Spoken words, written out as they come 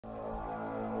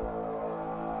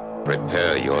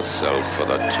Prepare yourself for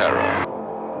the terror.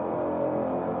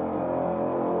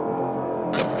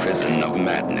 The prison of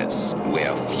madness,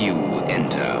 where few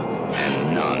enter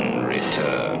and none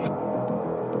return.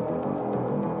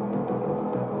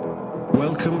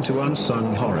 Welcome to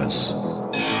Unsung Horrors.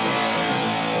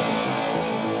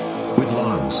 With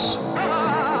Lance.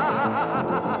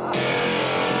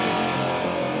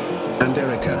 And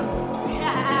Erica.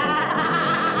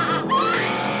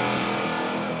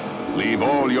 Leave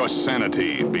all your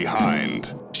sanity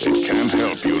behind. It can't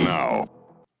help you now.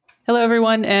 Hello,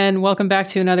 everyone, and welcome back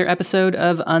to another episode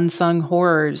of Unsung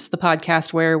Horrors, the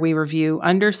podcast where we review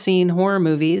underseen horror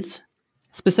movies,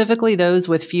 specifically those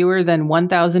with fewer than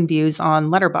 1,000 views on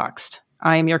Letterboxd.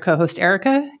 I am your co-host,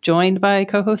 Erica, joined by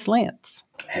co-host Lance.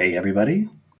 Hey, everybody.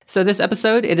 So this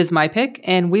episode, it is my pick,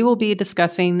 and we will be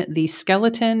discussing The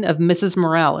Skeleton of Mrs.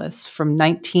 Morales from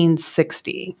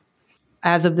 1960.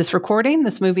 As of this recording,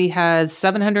 this movie has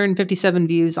 757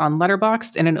 views on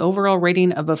Letterboxd and an overall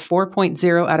rating of a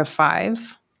 4.0 out of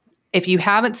 5. If you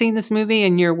haven't seen this movie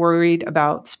and you're worried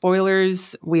about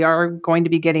spoilers, we are going to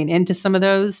be getting into some of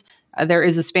those. There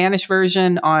is a Spanish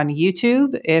version on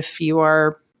YouTube if you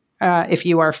are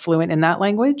fluent in that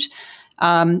language.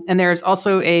 And there's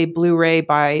also a Blu-ray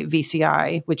by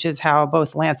VCI, which is how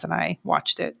both Lance and I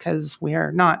watched it because we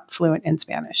are not fluent in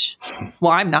Spanish.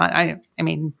 Well, I'm not. I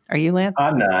mean, are you, Lance?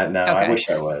 I'm not. No, Okay. I wish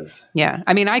I was. Yeah.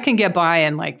 I mean, I can get by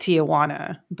in like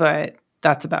Tijuana, but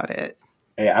that's about it.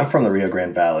 Hey, I'm from the Rio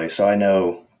Grande Valley, so I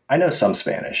know some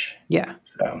Spanish. Yeah.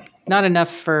 So not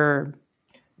enough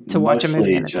to watch a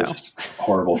movie in it, just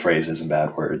horrible phrases and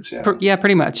bad words. Yeah. Yeah,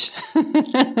 pretty much.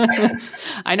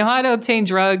 I know how to obtain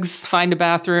drugs, find a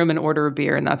bathroom, and order a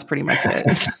beer, and that's pretty much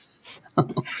it. So,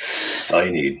 that's all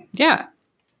you need. Yeah.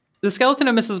 The Skeleton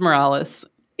of Mrs. Morales.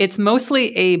 It's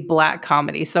mostly a black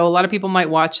comedy. So a lot of people might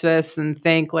watch this and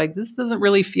think, like, this doesn't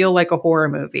really feel like a horror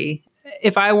movie.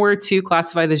 If I were to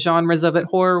classify the genres of it,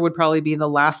 horror would probably be the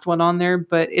last one on there,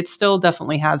 but it still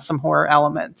definitely has some horror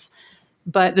elements.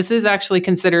 But this is actually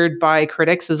considered by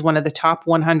critics as one of the top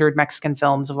 100 Mexican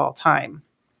films of all time.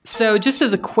 So just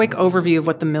as a quick overview of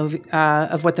what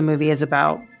the movie is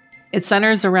about, it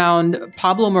centers around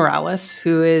Pablo Morales,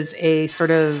 who is a sort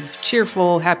of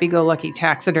cheerful, happy-go-lucky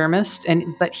taxidermist,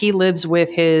 but he lives with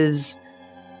his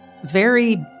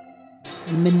very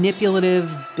manipulative,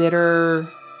 bitter,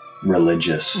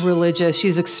 religious.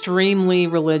 She's extremely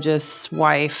religious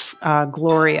wife,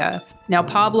 Gloria. Now,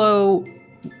 Pablo,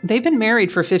 they've been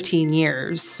married for 15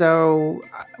 years, so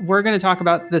we're going to talk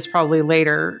about this probably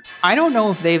later. I don't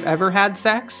know if they've ever had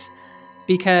sex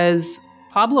because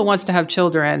Pablo wants to have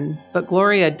children, but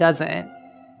Gloria doesn't.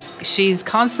 She's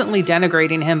constantly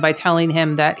denigrating him by telling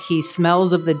him that he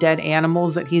smells of the dead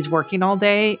animals that he's working all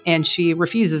day, and she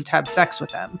refuses to have sex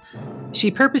with him.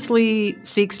 She purposely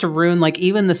seeks to ruin like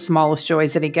even the smallest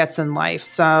joys that he gets in life.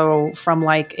 So from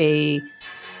like a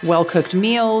well-cooked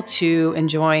meal to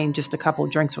enjoying just a couple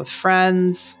drinks with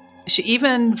friends. She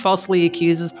even falsely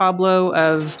accuses Pablo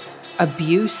of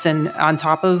abuse, and on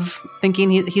top of thinking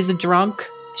he's a drunk,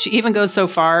 she even goes so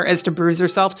far as to bruise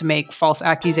herself to make false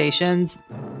accusations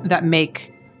that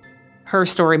make her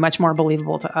story much more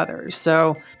believable to others.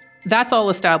 So that's all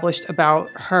established about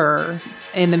her.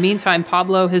 In the meantime,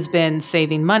 Pablo has been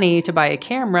saving money to buy a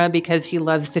camera because he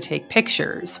loves to take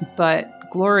pictures, but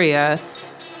Gloria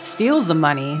steals the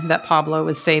money that Pablo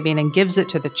is saving and gives it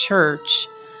to the church.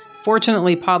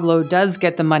 Fortunately, Pablo does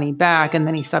get the money back, and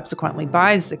then he subsequently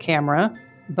buys the camera,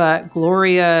 but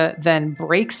Gloria then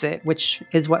breaks it, which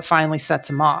is what finally sets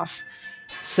him off.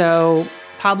 So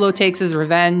Pablo takes his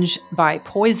revenge by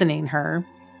poisoning her.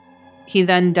 He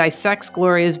then dissects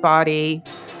Gloria's body.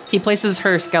 He places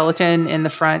her skeleton in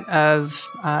the front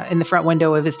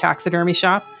window of his taxidermy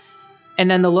shop. And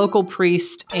then the local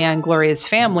priest and Gloria's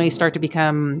family start to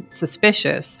become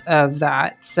suspicious of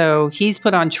that. So he's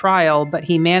put on trial, but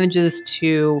he manages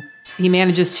to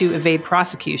evade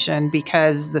prosecution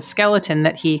because the skeleton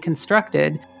that he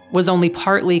constructed was only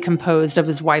partly composed of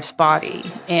his wife's body.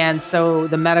 And so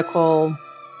the medical,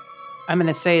 I'm going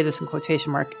to say this in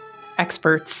quotation mark,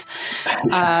 experts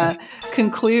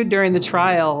conclude during the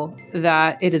trial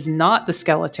that it is not the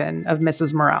skeleton of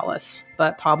Mrs. Morales,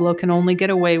 but Pablo can only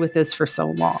get away with this for so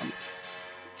long.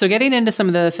 So getting into some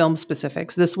of the film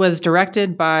specifics, this was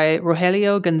directed by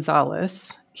Rogelio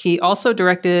Gonzalez. He also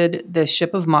directed The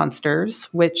Ship of Monsters,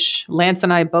 which Lance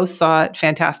and I both saw at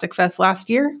Fantastic Fest last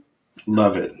year.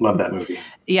 Love it. Love that movie.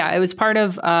 Yeah, it was part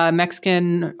of a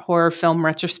Mexican horror film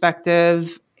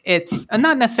retrospective. It's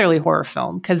not necessarily a horror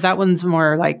film because that one's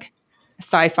more like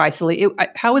sci-fi silly.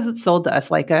 How was it sold to us?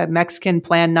 Like a Mexican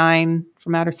Plan 9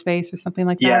 from Outer Space or something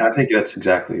like that. Yeah, I think that's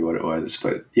exactly what it was.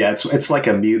 But yeah, it's like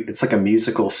a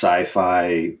musical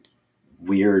sci-fi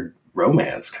weird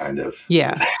romance kind of.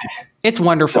 Yeah. It's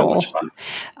wonderful. So much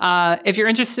fun. If you're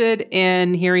interested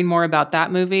in hearing more about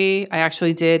that movie, I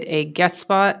actually did a guest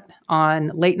spot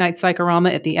on Late Night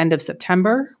Psychorama at the end of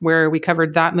September, where we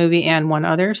covered that movie and one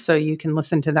other. So you can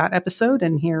listen to that episode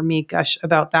and hear me gush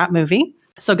about that movie.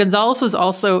 So Gonzalez was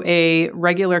also a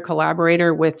regular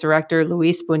collaborator with director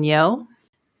Luis Buñuel.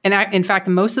 And in fact,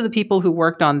 most of the people who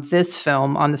worked on this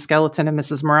film, on The Skeleton of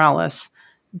Mrs. Morales,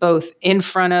 both in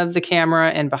front of the camera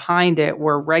and behind it,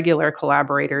 were regular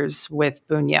collaborators with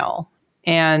Buñuel.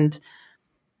 And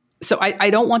so I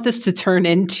don't want this to turn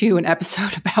into an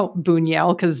episode about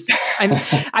Buñuel, because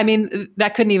I mean,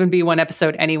 that couldn't even be one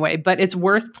episode anyway. But it's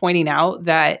worth pointing out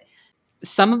that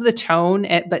some of the tone,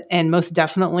 and most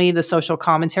definitely the social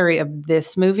commentary of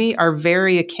this movie, are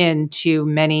very akin to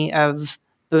many of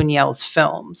Buñuel's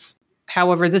films.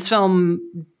 However, this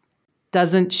film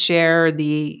doesn't share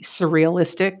the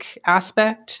surrealistic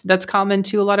aspect that's common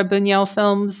to a lot of Buñuel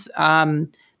films.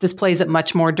 This plays it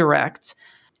much more direct.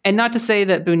 And not to say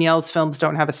that Buñuel's films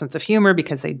don't have a sense of humor,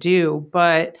 because they do,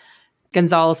 but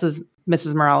Gonzalez's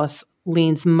Mrs. Morales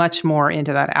leans much more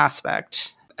into that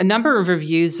aspect. A number of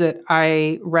reviews that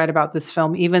I read about this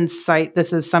film even cite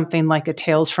this as something like a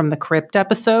Tales from the Crypt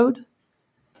episode.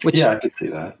 Which, yeah, I could see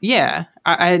that. Yeah,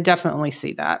 I definitely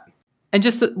see that. And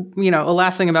just, a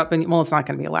last thing about Buñuel, well, it's not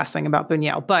going to be a last thing about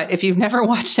Buñuel, but if you've never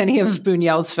watched any of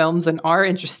Buñuel's films and are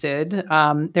interested,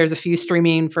 there's a few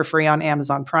streaming for free on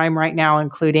Amazon Prime right now,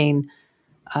 including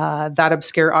That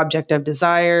Obscure Object of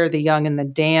Desire, The Young and the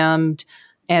Damned,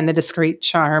 and The Discreet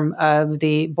Charm of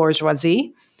the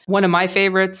Bourgeoisie. One of my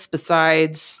favorites,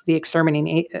 besides The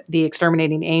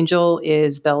Exterminating Angel,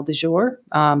 is Belle de Jour.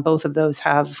 Both of those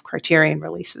have Criterion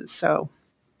releases, so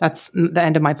that's the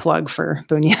end of my plug for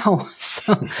Buñuel.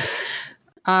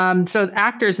 So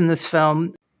actors in this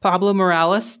film, Pablo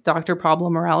Morales, Dr. Pablo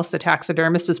Morales, the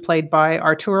taxidermist, is played by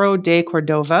Arturo de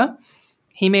Cordova.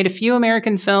 He made a few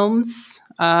American films,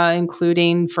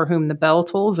 including For Whom the Bell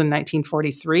Tolls in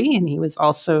 1943, and he was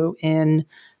also in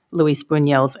Luis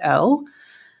Buñuel's Elle.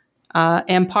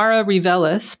 Amparo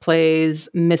Rivelles plays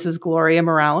Mrs. Gloria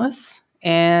Morales,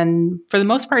 and for the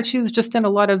most part, she was just in a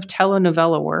lot of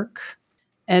telenovela work.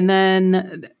 And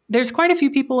then there's quite a few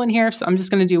people in here, so I'm just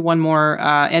going to do one more.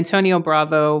 Antonio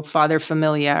Bravo, Father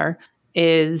Familiar,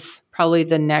 is probably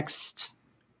the next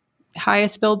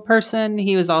highest billed person.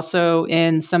 He was also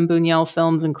in some Buñuel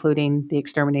films, including The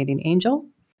Exterminating Angel.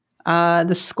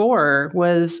 The score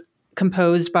was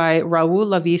composed by Raul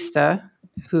Lavista,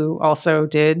 who also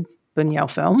did Buñuel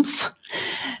films.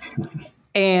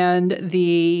 And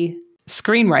the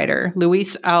screenwriter,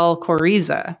 Luis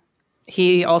Alcoriza,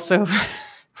 he also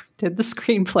did the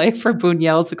screenplay for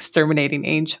Buñuel's Exterminating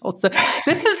Angel. So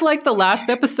this is like the last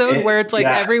episode where it's like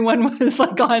everyone was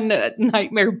like on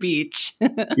Nightmare Beach.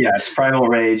 Yeah, it's Primal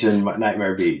Rage and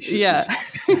Nightmare Beach.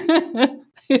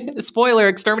 Spoiler,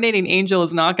 Exterminating Angel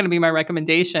is not going to be my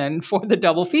recommendation for the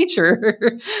double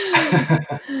feature.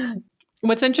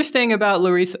 What's interesting about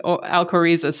Luis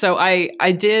Alcoriza, so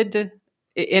I did,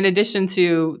 in addition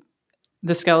to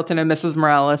The Skeleton of Mrs.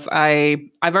 Morales, I've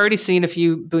already seen a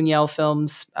few Buñuel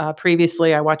films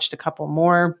previously. I watched a couple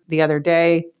more the other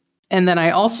day. And then I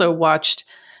also watched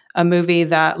a movie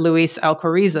that Luis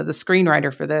Alcoriza, the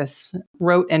screenwriter for this,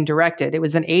 wrote and directed. It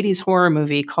was an 80s horror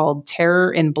movie called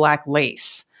Terror in Black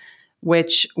Lace,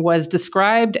 which was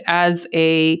described as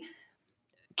a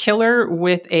killer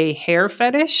with a hair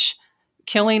fetish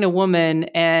killing a woman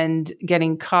and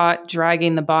getting caught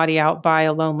dragging the body out by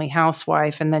a lonely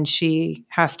housewife, and then she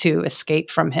has to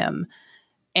escape from him.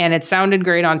 And it sounded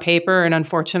great on paper, and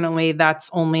unfortunately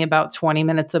that's only about 20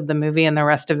 minutes of the movie, and the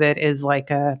rest of it is like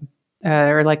a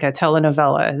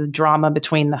telenovela, a drama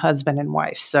between the husband and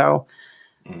wife. So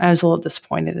I was a little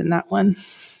disappointed in that one.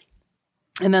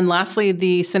 And then lastly,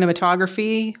 the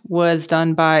cinematography was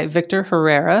done by Victor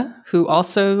Herrera, who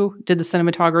also did the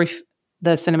cinematography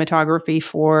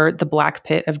for The Black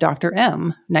Pit of Dr. M,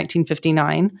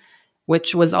 1959,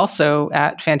 which was also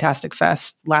at Fantastic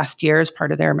Fest last year as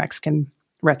part of their Mexican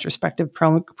retrospective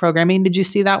programming. Did you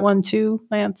see that one too,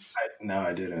 Lance? No,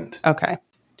 I didn't. Okay.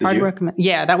 Hard to recommend.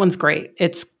 Yeah, that one's great.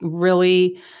 It's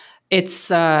really, it's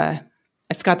got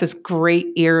this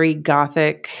great eerie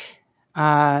Gothic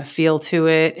feel to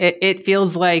it. It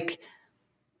feels like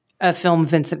a film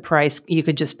Vincent Price. You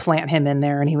could just plant him in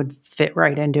there and he would fit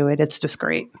right into it. It's just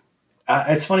great.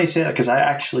 It's funny you say that, because I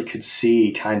actually could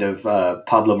see kind of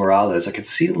Pablo Morales. I could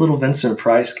see a little Vincent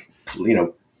Price,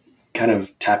 kind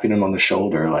of tapping him on the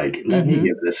shoulder, like, let me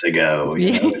give this a go.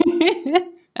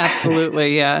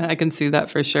 Absolutely. Yeah, I can see that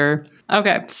for sure.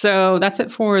 Okay, so that's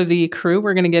it for the crew.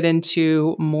 We're going to get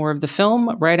into more of the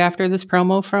film right after this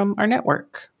promo from our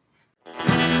network.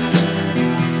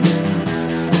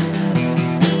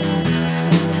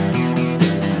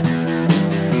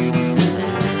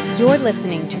 You're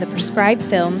listening to the Prescribed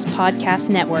Films Podcast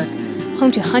Network,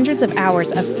 home to hundreds of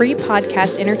hours of free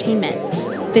podcast entertainment.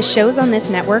 The shows on this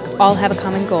network all have a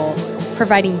common goal: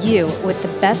 providing you with the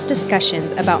best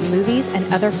discussions about movies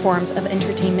and other forms of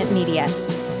entertainment media.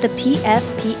 The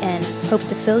PFPN hopes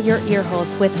to fill your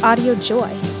earholes with audio joy.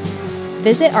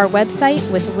 Visit our website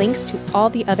with links to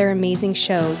all the other amazing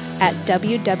shows at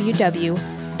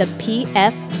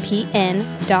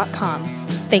www.thepfpn.com.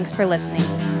 Thanks for listening.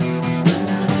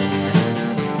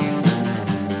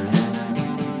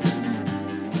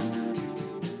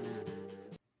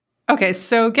 Okay,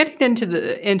 so getting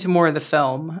into more of the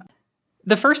film.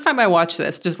 The first time I watched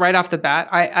this, just right off the bat,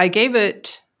 I gave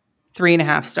it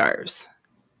 3.5 stars.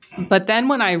 But then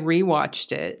when I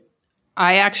rewatched it,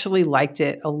 I actually liked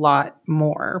it a lot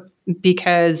more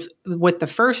because with the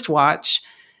first watch,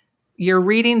 you're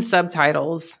reading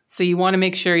subtitles, so you want to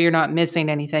make sure you're not missing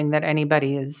anything that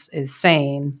anybody is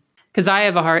saying. Because I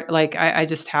have a hard, like, I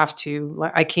just have to,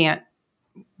 I can't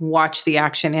watch the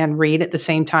action and read at the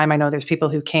same time. I know there's people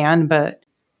who can, and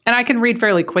I can read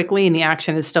fairly quickly and the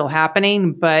action is still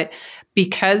happening. But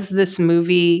because this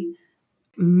movie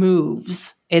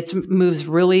it moves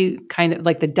really kind of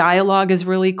like the dialogue is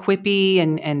really quippy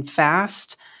and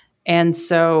fast. And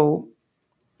so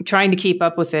trying to keep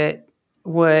up with it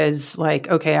was like,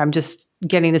 okay, I'm just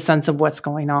getting a sense of what's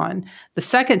going on. The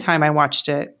second time I watched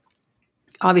it,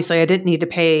 obviously I didn't need to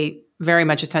pay very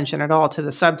much attention at all to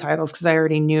the subtitles because I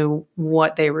already knew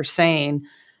what they were saying.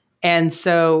 And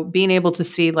so being able to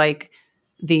see like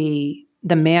the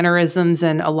mannerisms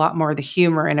and a lot more of the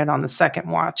humor in it on the second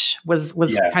watch was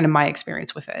kind of my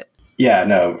experience with it. Yeah,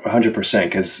 no, 100%.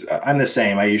 Because I'm the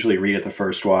same. I usually read at the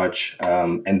first watch.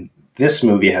 And this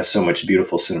movie has so much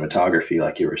beautiful cinematography,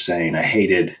 like you were saying. I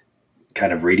hated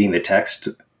kind of reading the text,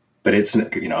 but it's,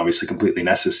 obviously completely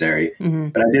necessary. Mm-hmm.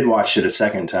 But I did watch it a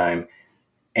second time.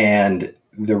 And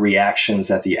the reactions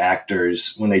that the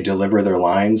actors, when they deliver their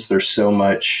lines, there's so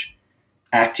much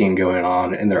acting going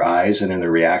on in their eyes and in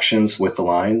their reactions with the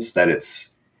lines that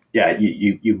it's,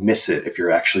 you miss it if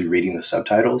you're actually reading the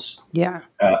subtitles. Yeah.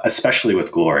 Especially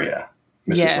with Gloria,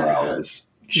 Mrs. Morales.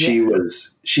 She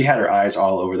had her eyes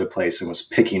all over the place and was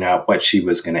picking out what she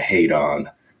was going to hate on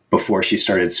before she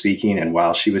started speaking and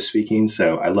while she was speaking.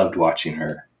 So I loved watching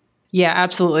her. Yeah,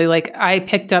 absolutely. Like I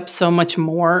picked up so much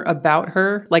more about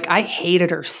her. Like I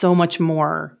hated her so much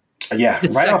more. Yeah,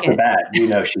 right off the bat,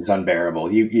 she's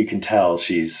unbearable. You can tell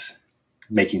she's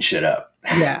making shit up.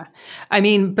 Yeah. I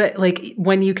mean, but like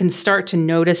when you can start to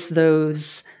notice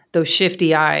those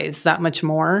shifty eyes that much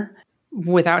more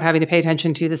without having to pay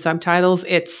attention to the subtitles,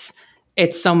 it's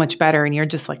so much better. And you're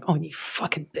just like, oh, you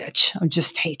fucking bitch. I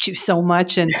just hate you so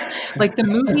much. And like the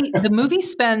movie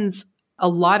spends a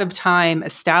lot of time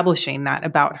establishing that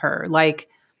about her. Like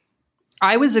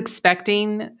I was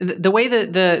expecting the way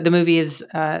that the movie is,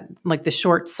 like the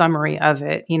short summary of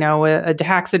it, a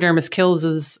taxidermist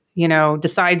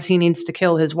decides he needs to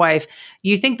kill his wife.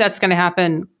 You think that's going to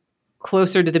happen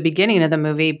closer to the beginning of the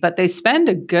movie, but they spend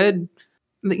a good,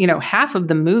 half of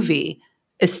the movie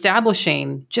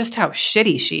establishing just how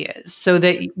shitty she is so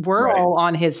that we're all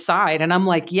on his side. And I'm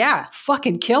like, yeah,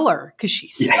 fucking kill her because she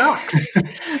sucks.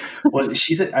 Well,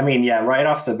 right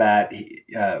off the bat,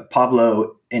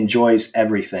 Pablo enjoys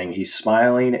everything. He's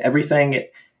smiling, everything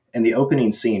in the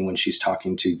opening scene when she's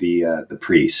talking to the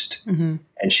priest, mm-hmm.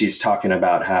 and she's talking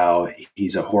about how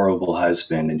he's a horrible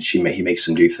husband and he makes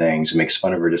him do things and makes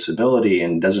fun of her disability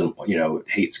and doesn't,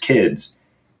 hates kids.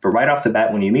 But right off the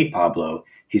bat, when you meet Pablo,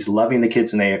 he's loving the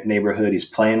kids in the neighborhood. He's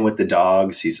playing with the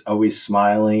dogs. He's always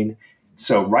smiling.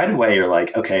 So right away, you're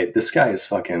like, okay, this guy is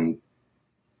fucking,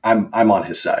 I'm on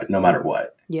his side no matter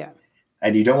what. Yeah.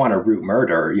 And you don't want to root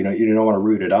murder, you don't want to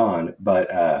root it on, but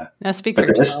now speak for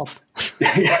yourself.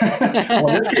 Well,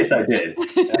 in this case, I did.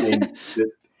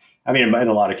 I mean, in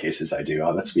a lot of cases, I do.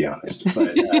 Let's be honest.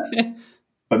 But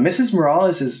Mrs.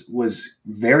 Morales was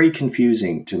very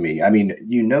confusing to me. I mean,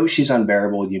 she's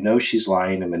unbearable. She's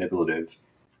lying and manipulative.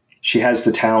 She has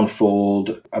the town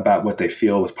fooled about what they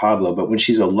feel with Pablo. But when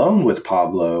she's alone with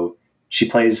Pablo,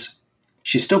 she's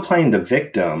still playing the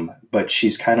victim, but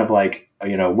she's kind of like,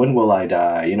 when will I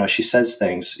die? She says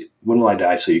things, when will I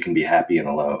die so you can be happy and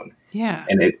alone? Yeah.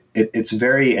 And it's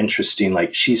very interesting.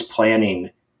 Like she's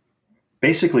planning,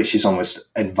 basically she's almost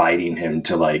inviting him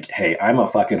to like, hey, I'm a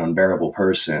fucking unbearable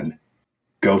person.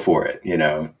 Go for it.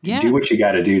 Do what you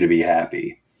got to do to be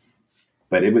happy.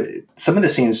 But some of the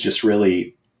scenes just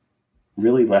really,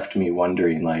 really left me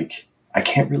wondering, like, I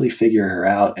can't really figure her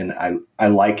out. And I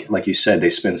like you said, they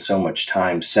spend so much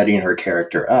time setting her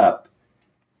character up,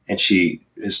 and she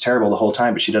is terrible the whole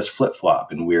time, but she does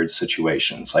flip-flop in weird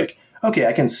situations. Like, okay,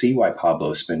 I can see why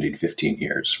Pablo's spending 15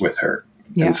 years with her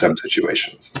in some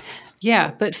situations.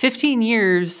 Yeah, but 15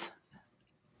 years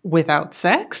without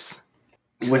sex?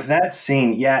 With that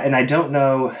scene, yeah, and I don't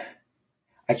know,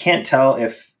 I can't tell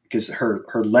if, because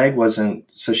her leg wasn't,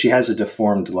 so she has a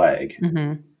deformed leg,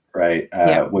 right?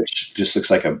 Which just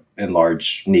looks like a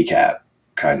enlarged kneecap,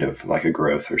 kind of like a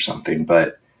growth or something.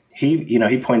 But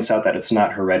he points out that it's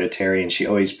not hereditary, and she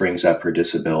always brings up her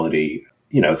disability,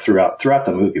 throughout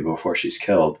the movie before she's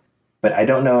killed. But I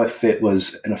don't know if it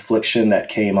was an affliction that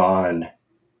came on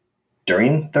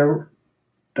during their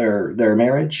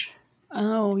marriage.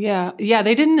 Oh, yeah. Yeah,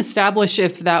 they didn't establish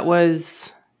if that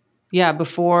was,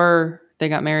 before they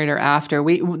got married or after.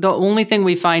 The only thing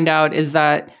we find out is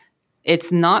that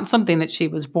it's not something that she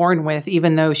was born with,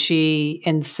 even though she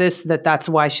insists that that's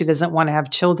why she doesn't want to have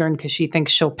children, because she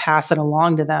thinks she'll pass it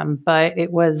along to them. But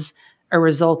it was a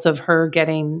result of her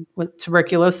getting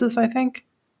tuberculosis, I think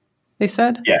they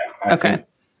said. Yeah.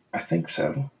 I think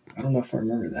so. I don't know if I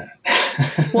remember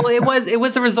that. Well, it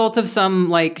was a result of some,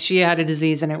 like, she had a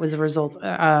disease, and it was a result,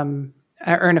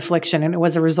 or an affliction, and it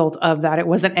was a result of that. It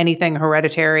wasn't anything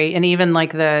hereditary. And even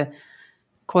like the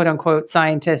quote unquote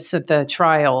scientists at the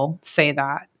trial say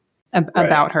that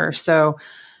about her. So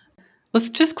let's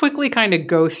just quickly kind of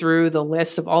go through the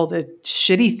list of all the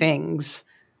shitty things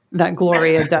that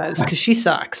Gloria does, because she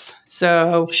sucks.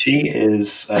 So she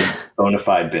is a bona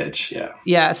fide bitch. Yeah.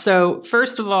 Yeah. So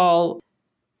first of all,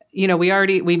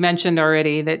 we mentioned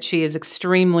already that she is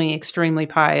extremely, extremely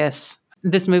pious.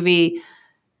 This movie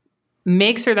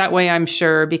makes her that way, I'm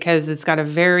sure, because it's got a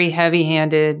very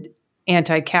heavy-handed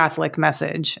anti-Catholic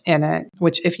message in it,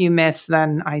 which if you miss,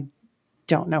 then I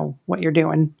don't know what you're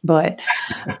doing. But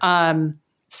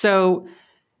so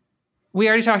we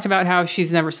already talked about how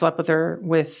she's never slept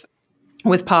with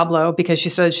Pablo, because she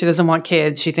said she doesn't want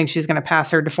kids. She thinks she's going to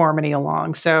pass her deformity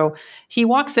along. So he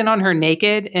walks in on her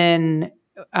naked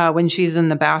when she's in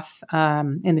the bath,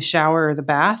 in the shower or the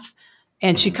bath,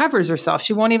 and she covers herself.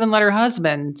 She won't even let her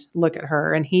husband look at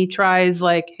her. And he tries,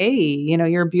 like, hey,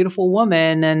 you're a beautiful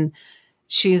woman. And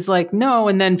she's like, no.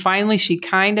 And then finally she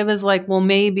kind of is like, well,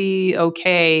 maybe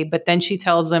okay. But then she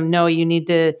tells him, no, you need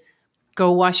to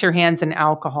go wash your hands in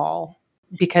alcohol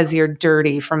because you're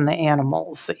dirty from the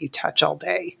animals that you touch all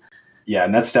day. Yeah.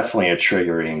 And that's definitely a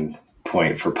triggering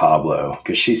point for Pablo,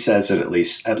 because she says it at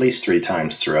least 3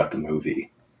 times throughout the movie.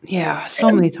 Yeah,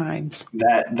 so many times.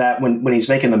 That when he's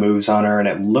making the moves on her, and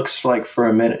it looks like for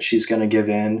a minute she's going to give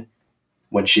in,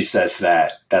 when she says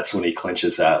that's when he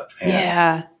clenches up. And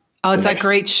yeah. Oh, it's that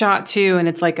great shot too, and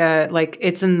it's like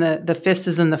it's in the fist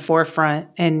is in the forefront,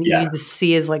 and you just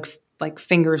see his like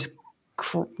fingers,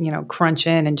 crunch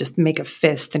in and just make a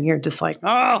fist, and you're just like,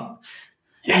 oh,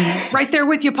 yeah, right there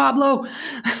with you, Pablo.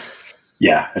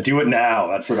 Yeah, do it now.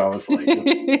 That's what I was like.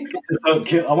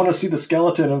 I want to see the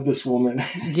skeleton of this woman.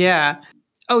 Yeah.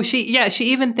 Oh, she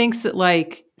even thinks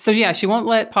that she won't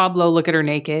let Pablo look at her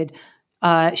naked.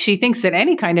 She thinks that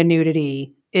any kind of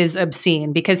nudity is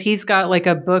obscene, because he's got like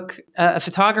a book, a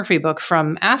photography book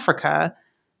from Africa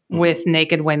with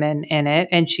naked women in it.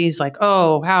 And she's like,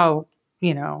 oh, how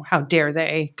dare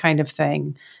they, kind of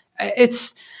thing.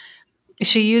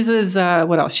 She uses,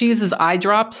 what else? She uses eye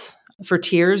drops for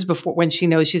tears when she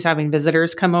knows she's having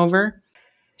visitors come over.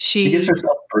 She gives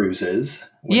herself bruises.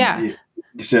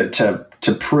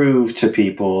 To prove to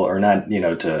people, or not,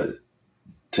 to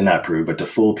not prove, but to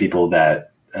fool people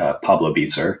that Pablo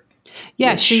beats her.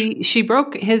 Yeah, she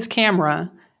broke his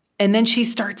camera, and then she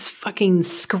starts fucking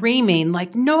screaming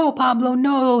like, no, Pablo,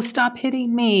 no, stop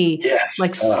hitting me. Yes.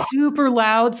 Like super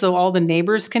loud so all the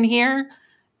neighbors can hear.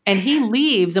 And he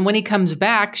leaves, and when he comes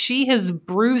back, she has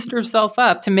bruised herself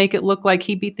up to make it look like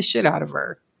he beat the shit out of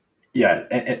her. Yeah,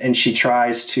 and she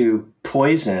tries to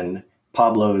poison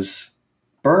Pablo's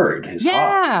bird, his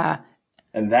hawk.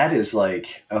 And that is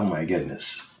like, oh my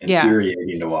goodness,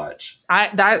 infuriating to watch.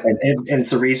 And it's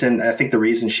the reason, I think the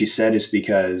reason she said is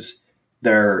because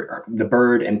the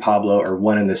bird and Pablo are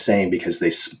one and the same, because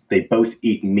they both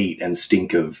eat meat and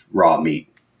stink of raw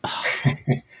meat.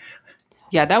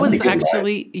 Yeah, that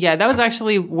was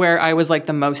actually where I was like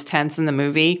the most tense in the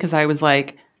movie, because I was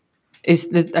like,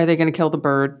 are they going to kill the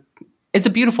bird? It's a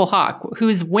beautiful hawk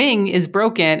whose wing is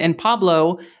broken, and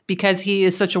Pablo, because he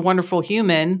is such a wonderful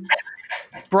human,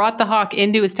 brought the hawk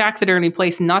into his taxidermy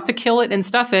place not to kill it and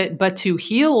stuff it, but to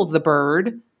heal the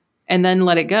bird and then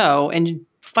let it go. And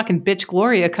fucking bitch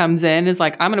Gloria comes in, is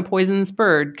like, I'm going to poison this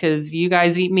bird because you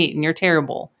guys eat meat and you're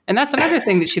terrible. And that's another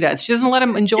thing that she does. She doesn't let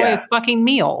him enjoy a fucking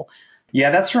meal.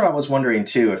 Yeah, that's where I was wondering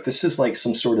too, if this is like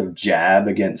some sort of jab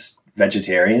against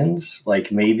vegetarians,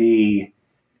 like maybe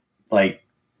like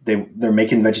they're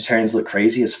making vegetarians look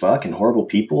crazy as fuck and horrible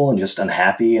people and just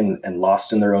unhappy and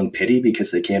lost in their own pity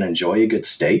because they can't enjoy a good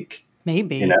steak.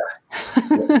 Maybe. You know?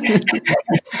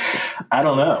 I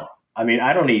don't know. I mean,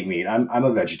 I don't eat meat. I'm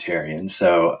a vegetarian.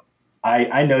 So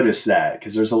I noticed that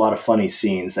because there's a lot of funny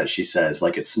scenes that she says,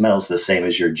 like, it smells the same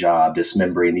as your job,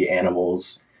 dismembering the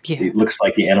animals. Yeah. It looks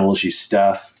like the animals you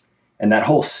stuff. And that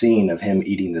whole scene of him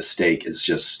eating the steak is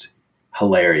just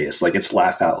hilarious. Like, it's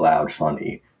laugh out loud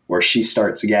funny, where she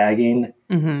starts gagging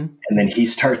and then he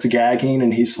starts gagging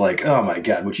and he's like, oh my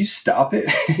God, would you stop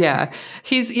it? Yeah.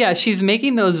 She's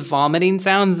making those vomiting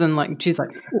sounds and like, she's like,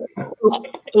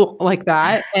 like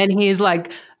that. And he's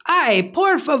like, ay,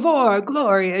 por favor,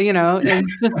 Gloria, you know, and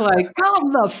just like,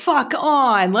 come the fuck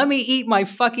on, let me eat my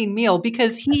fucking meal.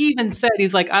 Because he even said,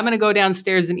 he's like, I'm going to go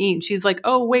downstairs and eat. And she's like,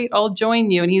 oh, wait, I'll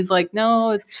join you. And he's like,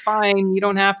 no, it's fine. You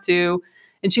don't have to.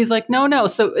 And she's like, no.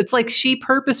 So it's like she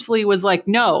purposefully was like,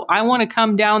 no, I want to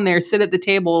come down there, sit at the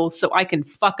table so I can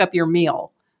fuck up your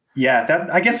meal. Yeah,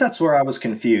 I guess that's where I was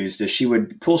confused, is she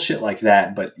would pull shit like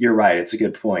that. But you're right. It's a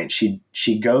good point.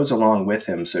 She goes along with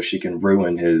him so she can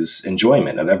ruin his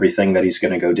enjoyment of everything that he's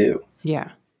going to go do.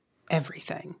 Yeah,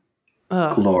 everything.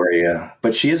 Ugh. Gloria.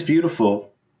 But she is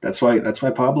beautiful. That's why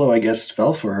Pablo, I guess,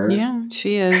 fell for her. Yeah,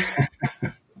 she is.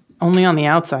 Only on the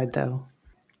outside, though.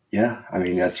 Yeah, I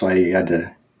mean, that's why he had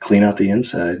to clean out the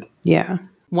inside. Yeah.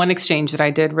 One exchange that I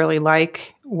did really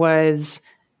like was...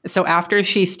 So after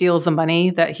she steals the money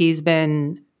that he's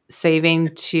been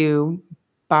saving to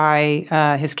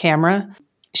buy his camera,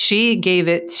 she gave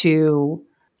it to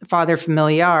Father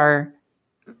Familiar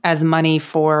as money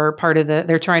for part of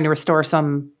they're trying to restore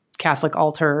some Catholic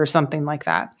altar or something like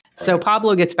that. Right. So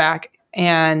Pablo gets back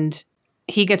and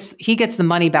he gets the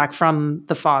money back from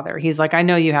the father. He's like, I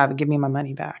know you have it. Give me my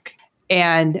money back.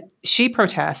 And she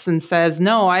protests and says,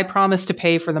 no, I promised to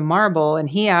pay for the marble. And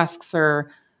he asks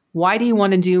her, why do you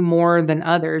want to do more than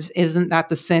others? Isn't that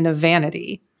the sin of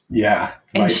vanity? Yeah.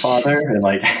 My father. And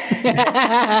like,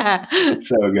 it's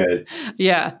so good.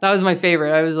 Yeah. That was my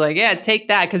favorite. I was like, yeah, take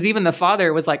that. Because even the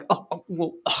father was like,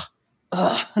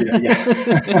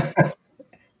 Yeah.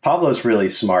 Pablo's really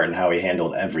smart in how he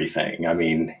handled everything. I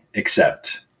mean,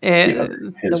 except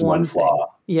his one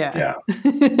flaw. Yeah.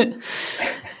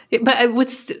 But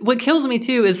what kills me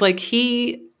too is like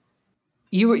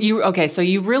okay, so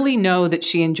you really know that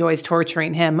she enjoys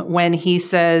torturing him when he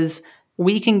says,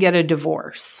 we can get a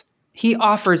divorce. He's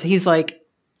like,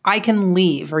 I can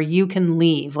leave or you can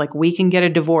leave. Like, we can get a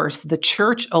divorce. The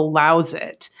church allows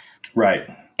it. Right.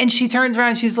 And she turns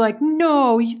around and she's like,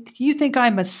 no, you think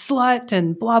I'm a slut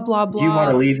and blah, blah, blah. Do you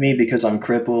want to leave me because I'm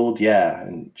crippled? Yeah,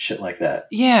 and shit like that.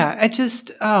 Yeah,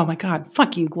 oh my God,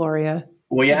 fuck you, Gloria.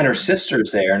 Well, yeah, and her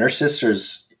sister's there, and her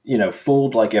sister's,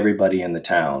 fooled like everybody in the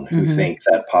town who think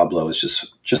that Pablo is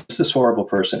just this horrible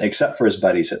person, except for his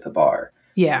buddies at the bar.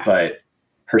 Yeah. But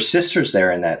her sister's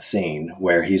there in that scene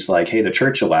where he's like, hey, the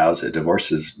church allows it.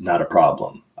 Divorce is not a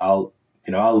problem. I'll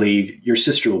leave. Your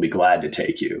sister will be glad to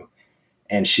take you.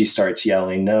 And she starts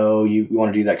yelling, no, you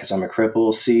want to do that because I'm a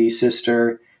cripple. See,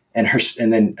 sister. And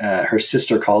then her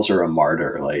sister calls her a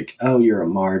martyr. Like, oh, you're a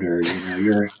martyr.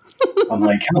 I'm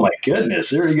like, oh my goodness,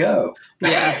 here we go.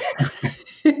 Yeah.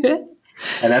 And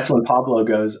that's when Pablo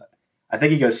goes, I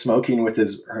think he goes smoking with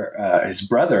his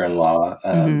brother-in-law,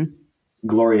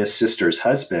 Gloria's sister's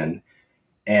husband.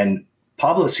 And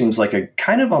Pablo seems like a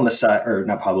kind of on the side, or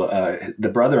not Pablo, the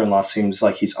brother-in-law seems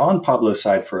like he's on Pablo's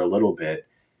side for a little bit.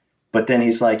 But then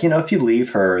he's like, if you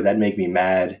leave her, that'd make me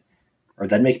mad, or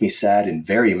that'd make me sad and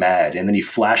very mad. And then he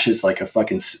flashes like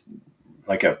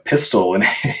a pistol. And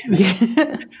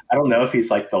I don't know if he's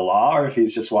like the law or if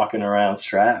he's just walking around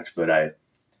strapped, but I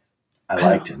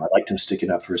liked him. I liked him sticking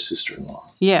up for his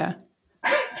sister-in-law. Yeah.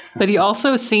 But he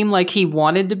also seemed like he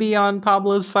wanted to be on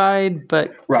Pablo's side,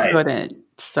 but couldn't.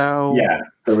 So yeah,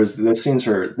 those scenes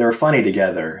were funny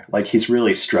together. Like, he's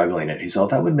really struggling it. He's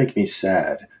that would make me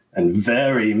sad and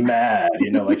very mad,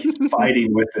 like he's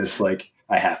fighting with this, like,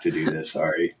 I have to do this.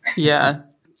 Sorry. Yeah.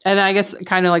 And I guess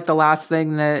kind of like the last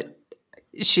thing that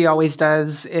she always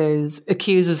does is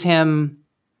accuses him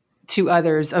to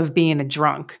others of being a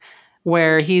drunk,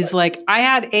 where he's like, I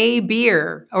had a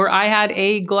beer or I had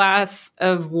a glass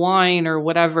of wine or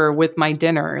whatever with my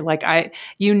dinner. Like,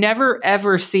 you never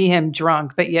ever see him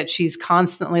drunk, but yet she's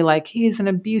constantly like, he's an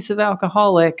abusive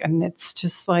alcoholic. And it's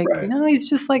just like, no, he's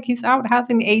just like, he's out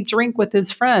having a drink with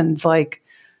his friends. Like,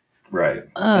 Right.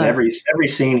 And every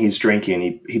scene he's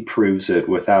drinking, he proves it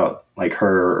without like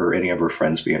her or any of her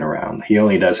friends being around. He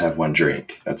only does have one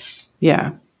drink.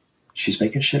 She's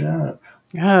making shit up.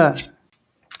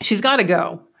 She's got to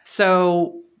go.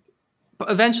 So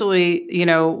eventually,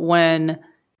 when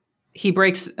she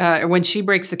breaks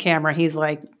the camera, he's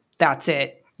like, "That's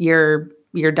it. You're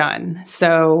done."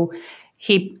 So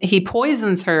he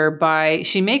poisons her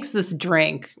she makes this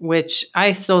drink, which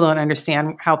I still don't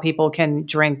understand how people can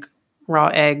drink raw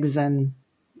eggs and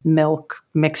milk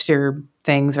mixture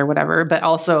things or whatever, but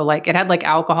also like it had like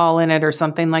alcohol in it or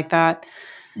something like that.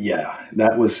 Yeah,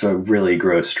 that was a really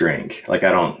gross drink. Like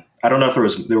I don't know if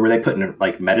were they putting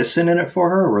like medicine in it for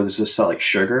her, or was this like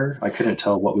sugar? I couldn't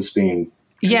tell what was being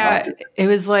concocted. Yeah, it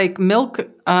was like milk,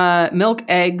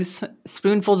 eggs,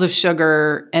 spoonfuls of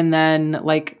sugar, and then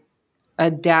like a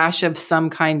dash of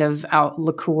some kind of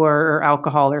liqueur or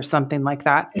alcohol or something like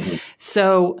that. Mm-hmm.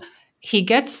 So he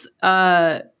gets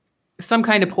some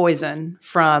kind of poison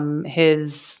from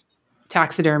his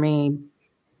taxidermy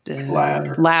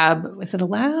lab. Is it a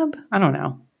lab? I don't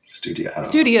know.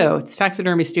 Studio. It's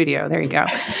taxidermy studio. There you go.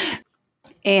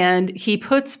 And he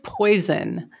puts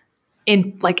poison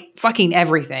in like fucking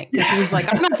everything. Yeah. He's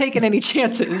like, I'm not taking any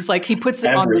chances. Like he puts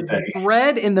it on the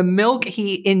bread, in the milk.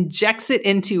 He injects it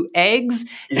into eggs.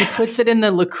 Yes. He puts it in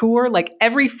the liqueur, like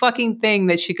every fucking thing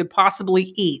that she could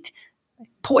possibly eat,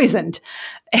 poisoned.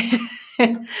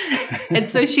 And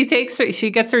so she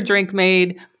gets her drink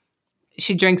made.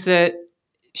 She drinks it.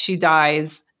 She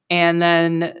dies. And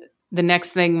then the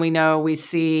next thing we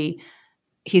see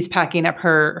he's packing up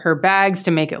her bags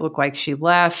to make it look like she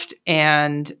left.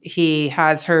 And he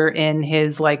has her in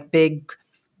his like big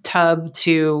tub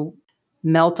to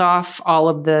melt off all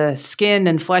of the skin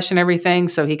and flesh and everything.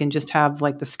 So he can just have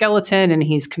like the skeleton, and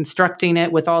he's constructing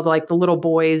it with all the little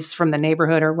boys from the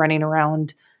neighborhood are running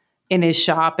around in his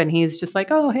shop. And he's just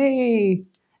like, oh, hey,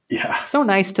 yeah, so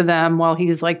nice to them while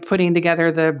he's like putting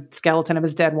together the skeleton of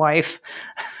his dead wife.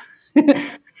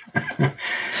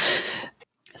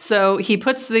 So he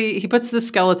puts the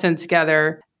skeleton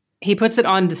together. He puts it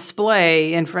on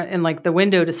display in like the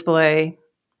window display,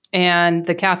 and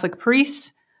the Catholic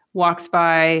priest walks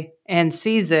by and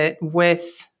sees it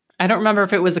with, I don't remember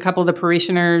if it was a couple of the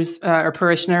parishioners or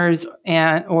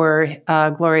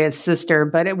Gloria's sister,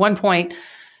 but at one point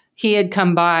he had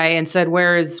come by and said,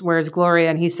 where's Gloria?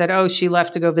 And he said, oh, she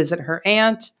left to go visit her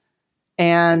aunt.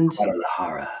 And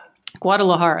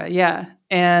Guadalajara, yeah.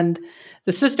 And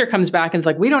the sister comes back and is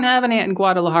like, we don't have an aunt in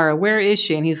Guadalajara. Where is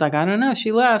she? And he's like, I don't know.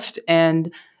 She left.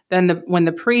 And then when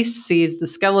the priest sees the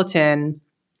skeleton,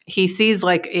 he sees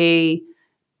like a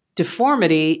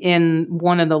deformity in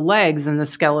one of the legs in the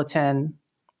skeleton,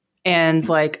 and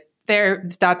like,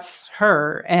 that's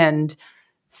her. And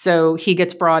so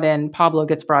Pablo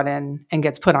gets brought in and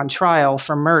gets put on trial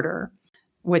for murder,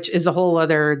 which is a whole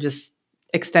other just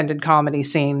extended comedy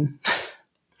scene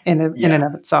in and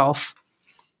of itself.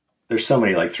 There's so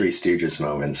many like Three Stooges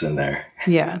moments in there.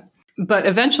 Yeah. But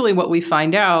eventually what we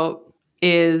find out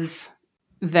is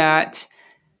that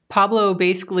Pablo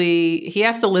basically, he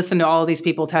has to listen to all of these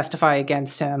people testify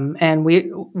against him. And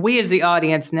we as the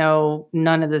audience know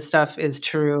none of this stuff is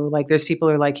true. Like there's people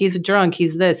who are like, he's a drunk,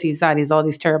 he's this, he's that, he's all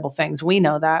these terrible things. We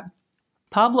know that.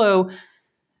 Pablo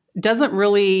doesn't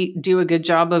really do a good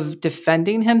job of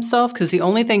defending himself, because the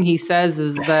only thing he says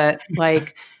is that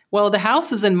like, well, the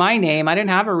house is in my name. I didn't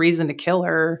have a reason to kill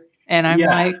her. And I'm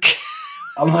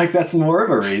like, that's more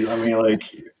of a reason.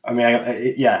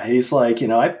 He's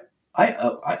like,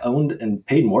 I owned and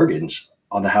paid mortgage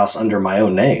on the house under my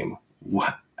own name.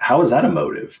 How is that a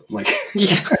motive? I'm like,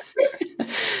 yeah.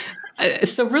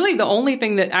 So really the only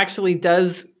thing that actually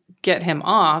does get him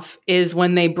off is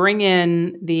when they bring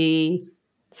in the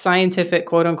scientific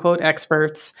quote unquote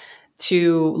experts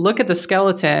to look at the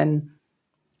skeleton.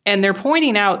 And they're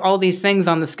pointing out all these things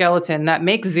on the skeleton that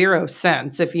make zero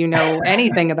sense if you know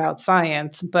anything about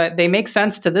science, but they make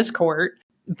sense to this court.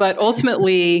 But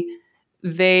ultimately,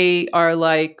 they are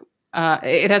like,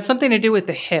 it has something to do with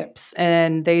the hips.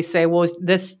 And they say, well,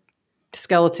 this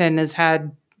skeleton has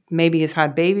had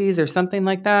babies or something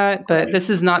like that. But right. This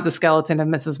is not the skeleton of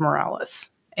Mrs. Morales.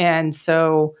 And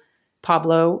so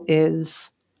Pablo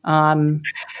is found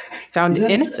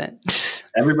innocent.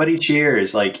 Everybody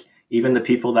cheers. Like, even the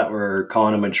people that were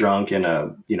calling him a drunk and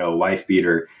a wife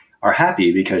beater are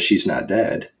happy because she's not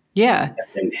dead. Yeah.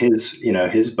 And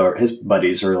his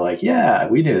buddies are like, yeah,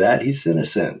 we knew that, he's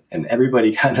innocent. And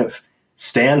everybody kind of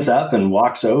stands up and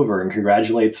walks over and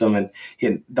congratulates him.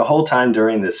 And the whole time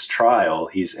during this trial,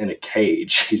 he's in a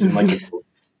cage. He's in like a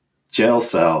jail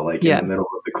cell, like in the middle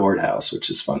of the courthouse, which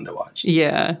is fun to watch.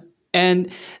 Yeah.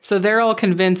 And so they're all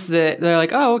convinced that they're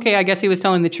like, oh, okay, I guess he was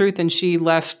telling the truth. And she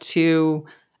left to,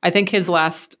 I think his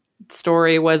last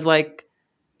story was like,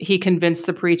 he convinced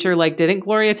the preacher, like, didn't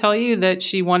Gloria tell you that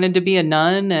she wanted to be a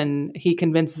nun? And he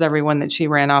convinces everyone that she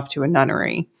ran off to a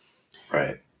nunnery.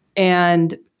 Right.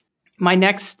 And my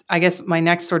next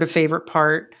sort of favorite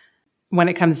part when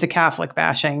it comes to Catholic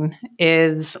bashing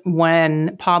is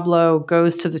when Pablo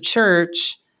goes to the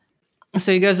church.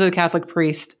 So he goes to the Catholic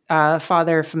priest,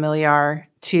 Father Familiar,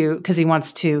 because he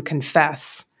wants to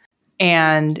confess.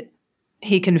 And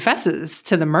he confesses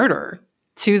to the murder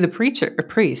to the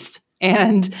priest.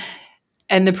 And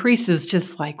the priest is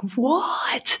just like,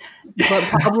 what? But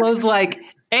Pablo's like,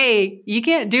 A, you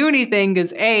can't do anything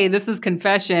because A, this is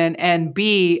confession, and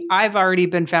B, I've already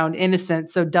been found innocent,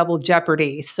 so double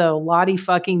jeopardy. So Lottie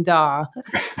fucking da.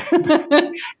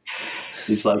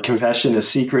 He's like, confession is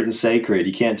secret and sacred.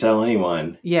 You can't tell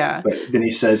anyone. Yeah. But then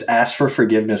he says, ask for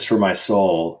forgiveness for my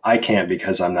soul. I can't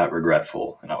because I'm not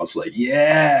regretful. And I was like,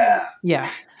 yeah. Yeah.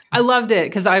 I loved it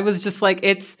because I was just like,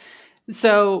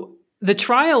 so the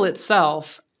trial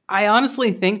itself, I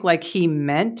honestly think like he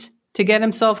meant to get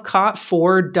himself caught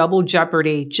for double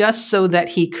jeopardy just so that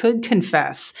he could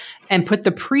confess and put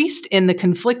the priest in the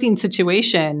conflicting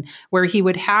situation where he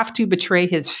would have to betray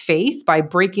his faith by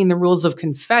breaking the rules of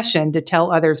confession to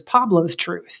tell others Pablo's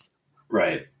truth.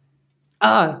 Right.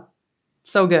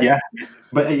 So good. Yeah.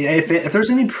 But if there's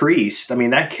any priest, I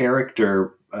mean, that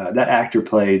character, that actor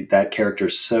played that character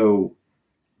so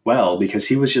well because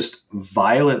he was just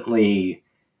violently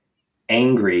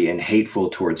angry and hateful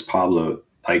towards Pablo,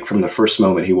 like from the first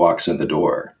moment he walks in the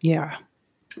door. Yeah.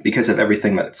 Because of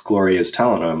everything that Gloria is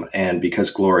telling him, and because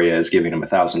Gloria is giving him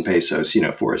 1,000 pesos,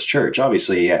 for his church.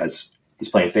 Obviously, he's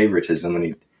playing favoritism,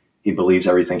 and he believes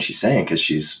everything she's saying because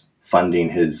she's funding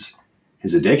his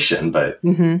addiction. But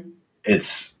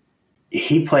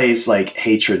he plays like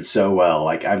hatred so well.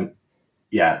 Like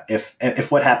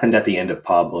if what happened at the end of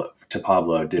Pablo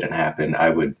didn't happen, I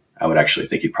would actually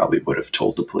think he probably would have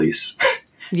told the police.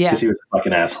 Yeah, because he was a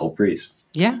fucking asshole priest.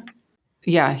 Yeah.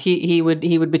 Yeah, he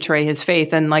would betray his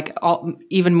faith, and like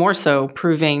even more so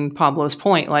proving Pablo's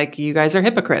point, like, you guys are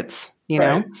hypocrites,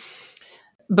 know?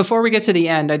 Before we get to the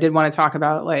end, I did want to talk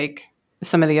about like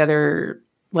some of the other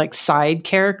like side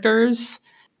characters,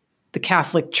 the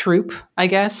Catholic troupe, I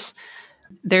guess.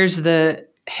 There's the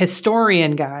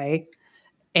historian guy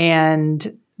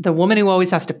and the woman who always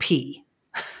has to pee.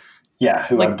 Yeah,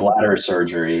 who had bladder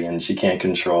surgery and she can't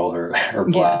control her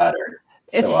bladder.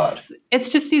 Yeah. It's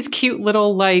just these cute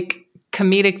little like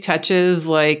comedic touches,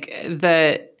 like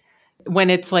that when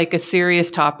it's like a serious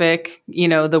topic,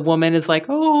 the woman is like,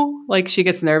 oh, like she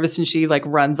gets nervous and she like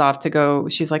runs off to go.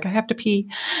 She's like, I have to pee.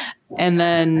 And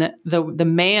then the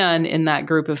man in that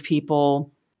group of people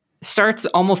starts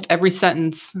almost every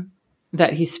sentence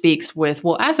that he speaks with,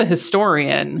 well, as a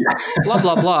historian, blah,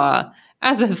 blah, blah.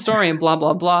 As a historian, blah,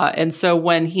 blah, blah. And so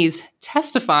when he's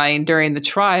testifying during the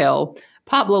trial,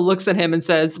 Pablo looks at him and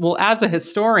says, well, as a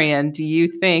historian, do you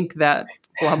think that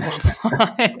blah, blah,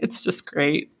 blah? It's just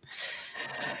great.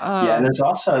 And there's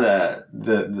also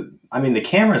the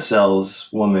camera sales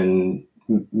woman,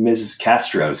 Mrs.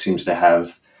 Castro, seems to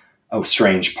have a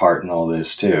strange part in all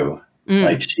this too.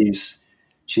 Like she's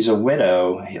a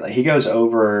widow. He goes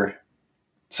over.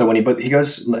 So when he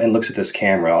goes and looks at this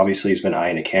camera, obviously he's been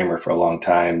eyeing a camera for a long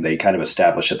time. They kind of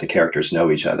establish that the characters know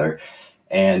each other.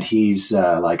 And he's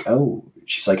like, oh,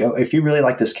 she's like, oh, if you really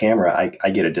like this camera, I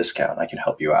get a discount. I can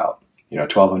help you out,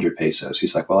 1,200 pesos.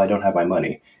 He's like, well, I don't have my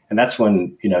money. And that's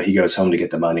when, he goes home to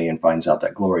get the money and finds out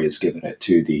that Gloria's given it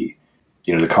to the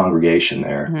congregation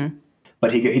there. Mm-hmm.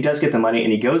 But he does get the money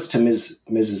and he goes to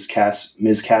Ms.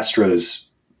 Castro's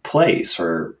place,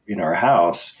 her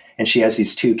house. And she has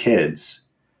these 2 kids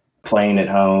playing at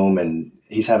home and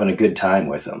he's having a good time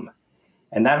with them.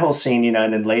 And that whole scene,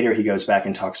 and then later he goes back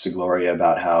and talks to Gloria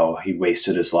about how he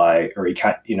wasted his life, or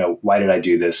why did I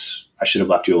do this? I should have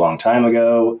left you a long time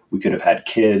ago. We could have had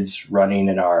kids running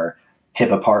in our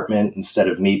hip apartment instead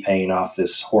of me paying off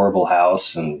this horrible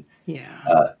house. And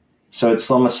so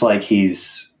it's almost like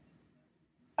he's,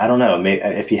 I don't know,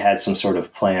 if he had some sort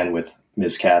of plan with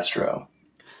Ms. Castro.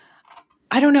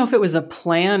 I don't know if it was a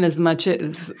plan as much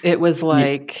as it was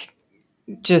like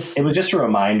it was just a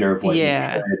reminder of what he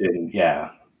did.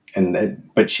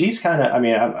 But she's kind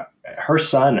of, her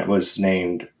son was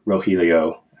named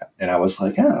Rogelio, and I was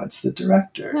like, oh, it's the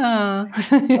director.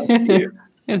 Cute.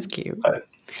 It's cute.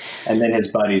 And then his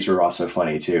buddies were also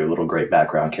funny too, little great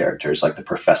background characters like the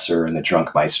professor and the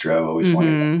drunk maestro always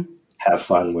wanted to have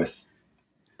fun with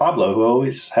Pablo, who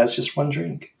always has just one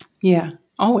drink. Yeah,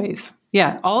 always.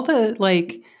 Yeah, all the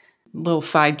little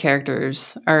side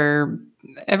characters are,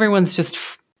 everyone's just,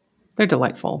 they're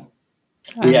delightful.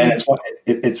 Yeah, and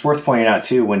it's worth pointing out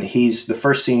too, when he's the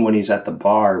first scene when he's at the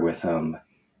bar with him,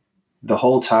 the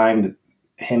whole time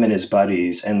him and his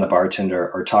buddies and the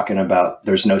bartender are talking about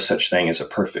there's no such thing as a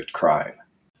perfect crime.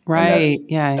 Right.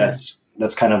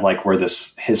 That's kind of like where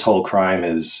his whole crime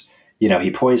is, you know,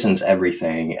 he poisons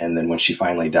everything, and then when she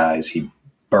finally dies, he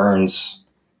burns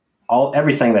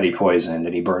everything that he poisoned,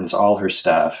 and he burns all her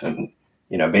stuff, and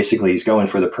you know, basically he's going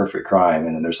for the perfect crime.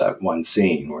 And then there's that one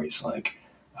scene where he's like,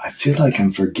 I feel like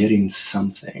I'm forgetting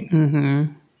something.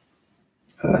 Mm-hmm.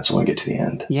 And that's when we get to the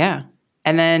end. Yeah.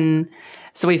 And then,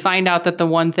 so we find out that the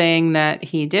one thing that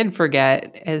he did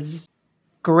forget, as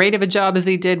great of a job as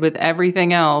he did with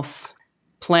everything else,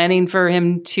 planning for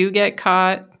him to get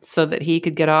caught so that he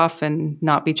could get off and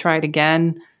not be tried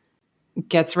again,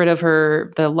 gets rid of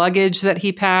the luggage that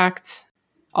he packed,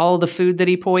 all the food that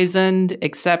he poisoned,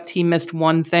 except he missed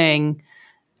one thing,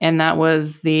 and that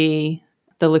was the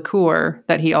liqueur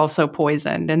that he also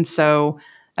poisoned. And so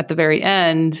at the very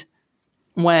end,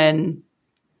 when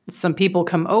some people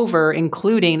come over,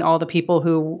 including all the people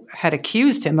who had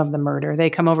accused him of the murder, they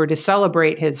come over to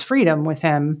celebrate his freedom with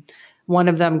him. One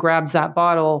of them grabs that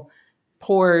bottle,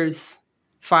 pours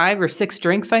 5 or 6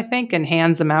 drinks, I think, and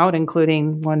hands them out,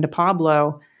 including one to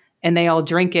Pablo, and they all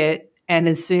drink it. And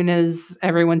as soon as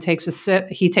everyone takes a sip,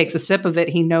 he takes a sip of it,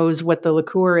 he knows what the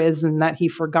liqueur is and that he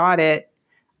forgot it.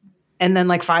 And then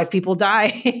like 5 people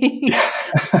die.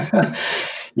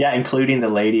 Yeah, including the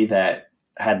lady that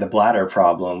had the bladder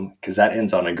problem, because that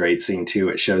ends on a great scene too.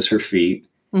 It shows her feet,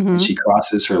 and she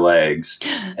crosses her legs,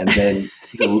 and then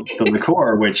the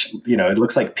liqueur, which, you know, it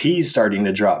looks like peas starting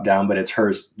to drop down, but it's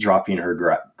her dropping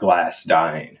her glass,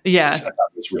 dying. Yeah, which I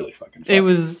thought was really fucking fun. It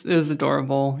was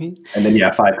adorable. And then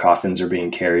 5 coffins are being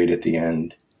carried at the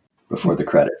end before the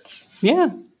credits. Yeah,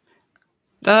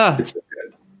 it's so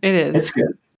good. It is. It's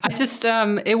good. I just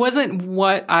it wasn't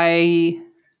what I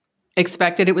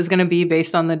expected it was going to be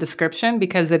based on the description,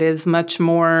 because it is much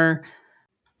more,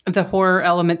 the horror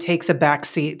element takes a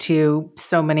backseat to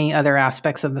so many other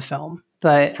aspects of the film.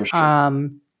 But for sure.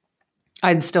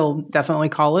 I'd still definitely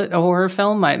call it a horror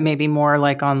film. Maybe more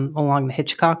like along the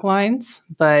Hitchcock lines.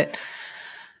 But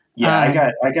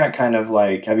yeah, I got kind of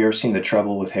like, have you ever seen The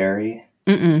Trouble with Harry?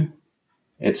 Mm-mm.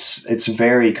 It's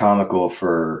very comical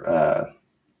for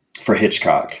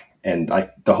Hitchcock. And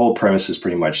the whole premise is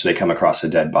pretty much they come across a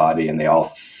dead body and they all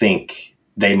think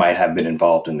they might have been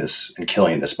involved in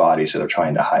killing this body. So they're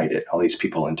trying to hide it, all these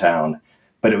people in town.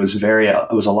 But it was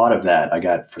a lot of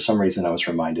that. For some reason, I was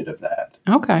reminded of that.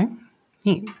 Okay.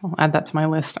 Neat. I'll add that to my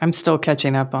list. I'm still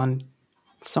catching up on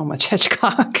so much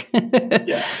Hitchcock.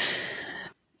 Yeah.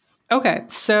 Okay.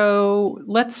 So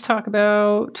let's talk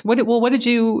about, what did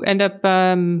you end up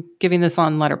giving this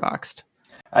on Letterboxd?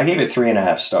 I gave it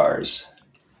 3.5 stars.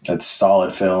 It's a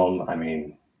solid film. I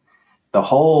mean, the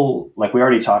whole, like we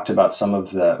already talked about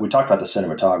we talked about the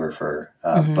cinematographer,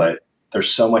 but there's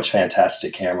so much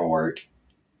fantastic camera work.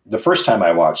 The first time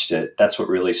I watched it, that's what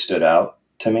really stood out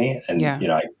to me. And, you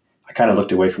know, I kind of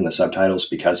looked away from the subtitles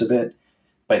because of it,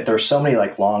 but there's so many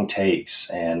like long takes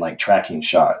and like tracking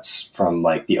shots from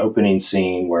like the opening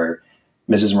scene where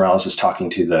Mrs. Morales is talking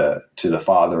to the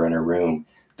father in her room.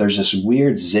 There's this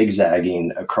weird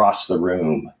zigzagging across the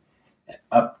room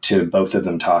up to both of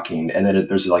them talking. And then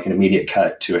there's like an immediate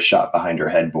cut to a shot behind her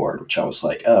headboard, which I was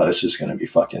like, oh, this is going to be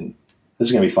fun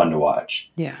to watch.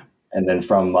 Yeah. And then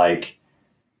from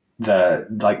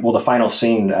the final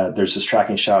scene, there's this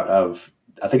tracking shot of,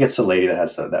 I think it's the lady that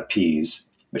has that peas,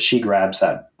 but she grabs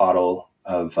that bottle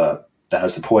of, that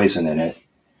has the poison in it.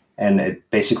 And it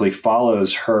basically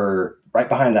follows her right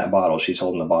behind that bottle. She's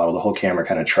holding the bottle. The whole camera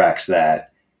kind of tracks that.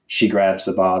 She grabs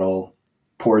the bottle,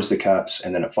 pours the cups,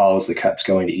 and then it follows the cups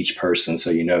going to each person, so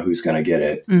you know who's going to get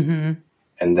it. Mm-hmm.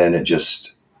 And then it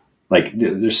just, like,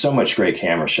 there's so much great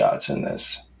camera shots in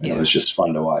this. Yeah. It was just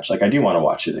fun to watch. Like, I do want to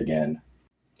watch it again.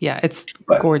 Yeah, it's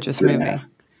a gorgeous movie.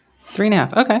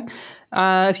 3.5.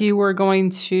 Okay. If you were going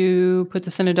to put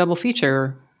this in a double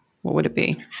feature, what would it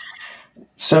be?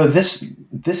 So this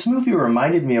movie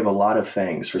reminded me of a lot of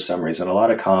things for some reason, a lot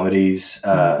of comedies.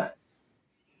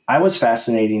 I was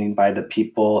fascinated by the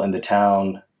people in the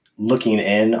town looking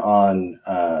in on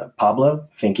Pablo,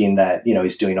 thinking that, you know,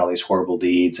 he's doing all these horrible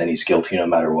deeds and he's guilty no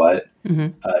matter what.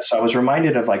 Mm-hmm. So I was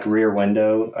reminded of like Rear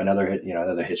Window, another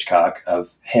Hitchcock,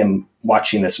 of him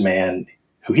watching this man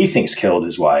who he thinks killed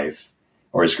his wife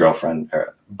or his girlfriend,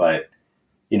 but,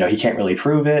 you know, he can't really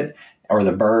prove it. or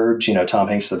The Burbs, you know, Tom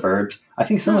Hanks, The Burbs. I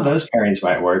think some of those pairings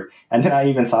might work. And then I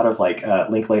even thought of like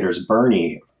Linklater's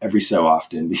Bernie every so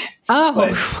often.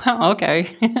 Okay.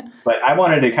 But I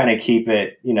wanted to kind of keep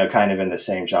it, you know, kind of in the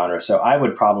same genre. So I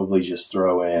would probably just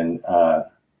throw in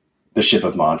The Ship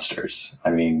of Monsters.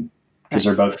 I mean, because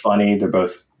they're both funny. They're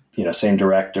both, you know, same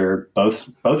director, both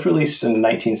released in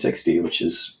 1960, which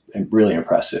is really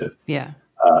impressive. Yeah.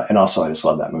 And also, I just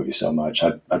love that movie so much.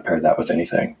 I'd pair that with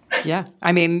anything. Yeah.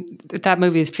 I mean, that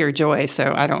movie is pure joy.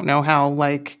 So I don't know how,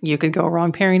 like, you could go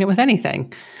wrong pairing it with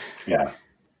anything. Yeah.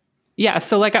 Yeah.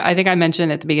 So, like, I think I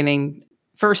mentioned at the beginning,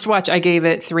 first watch, I gave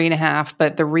it 3.5,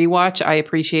 but the rewatch, I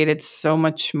appreciated so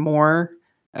much more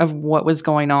of what was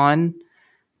going on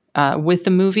with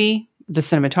the movie, the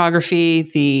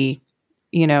cinematography, the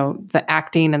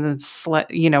acting and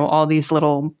the, all these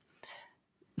little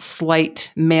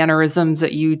slight mannerisms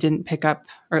that you didn't pick up,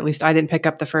 or at least I didn't pick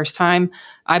up the first time.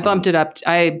 I bumped it up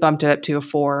to a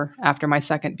 4 after my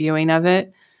second viewing of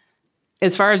it.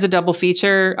 As far as a double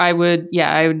feature, I would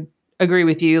agree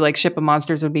with you. Like, Ship of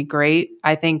Monsters would be great.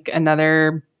 I think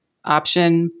another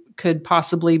option could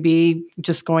possibly be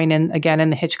just going in again in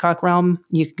the Hitchcock realm.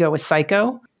 You could go with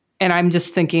Psycho. And I'm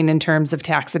just thinking in terms of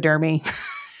taxidermy.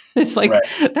 It's like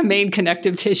the main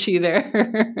connective tissue there.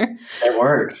 It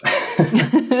works.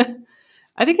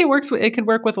 I think it works. It could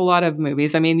work with a lot of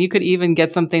movies. I mean, you could even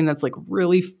get something that's like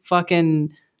really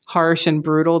fucking harsh and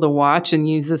brutal to watch and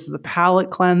use this as a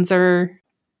palate cleanser.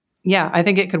 Yeah, I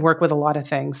think it could work with a lot of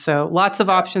things. So lots of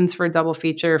options for a double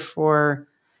feature for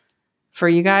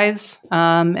you guys,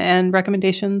 and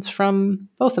recommendations from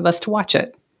both of us to watch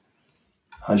it.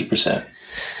 100%.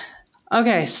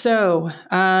 Okay, so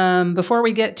before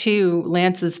we get to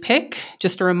Lance's pick,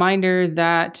 just a reminder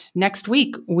that next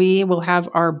week we will have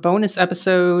our bonus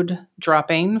episode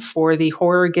dropping for the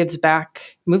Horror Gives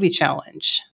Back movie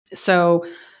challenge. So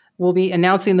we'll be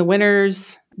announcing the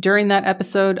winners during that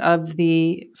episode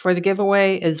for the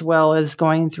giveaway, as well as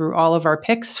going through all of our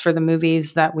picks for the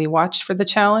movies that we watched for the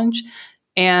challenge.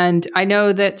 And I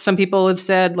know that some people have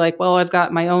said, like, well, I've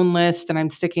got my own list and I'm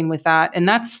sticking with that. And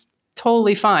that's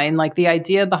totally fine. Like, the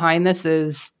idea behind this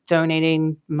is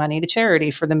donating money to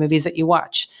charity for the movies that you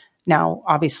watch. Now,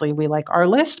 obviously, we like our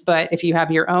list, but if you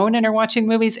have your own and are watching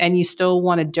movies and you still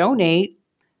want to donate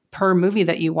per movie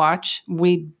that you watch,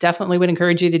 we definitely would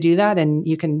encourage you to do that. And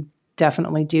you can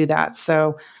definitely do that.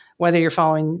 So whether you're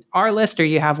following our list or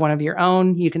you have one of your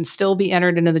own, you can still be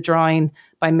entered into the drawing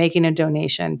by making a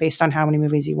donation based on how many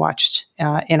movies you watched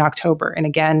in October. And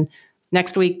again,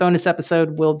 next week, bonus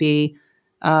episode will be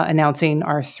announcing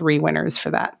our 3 winners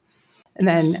for that. And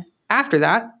then after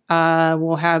that,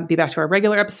 we'll be back to our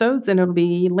regular episodes, and it'll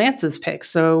be Lance's pick.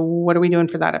 So what are we doing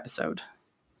for that episode?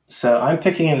 So I'm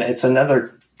picking, it's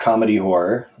another comedy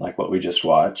horror, like what we just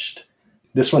watched.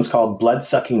 This one's called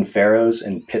Blood-Sucking Pharaohs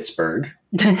in Pittsburgh.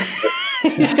 The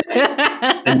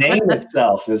name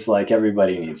itself is like,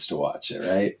 everybody needs to watch it,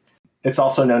 right? It's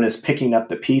also known as Picking Up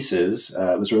the Pieces.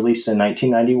 It was released in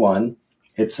 1991.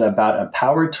 It's about a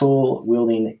power tool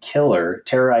wielding killer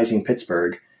terrorizing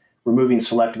Pittsburgh, removing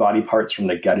select body parts from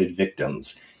the gutted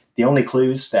victims. The only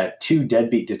clues that 2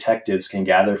 deadbeat detectives can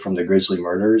gather from the grisly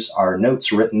murders are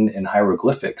notes written in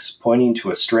hieroglyphics pointing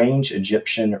to a strange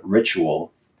Egyptian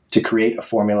ritual to create a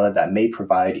formula that may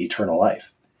provide eternal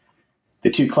life. The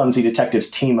 2 clumsy detectives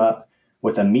team up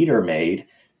with a meter maid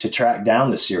to track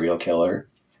down the serial killer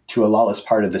to a lawless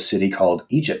part of the city called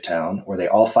Egypt Town, where they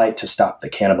all fight to stop the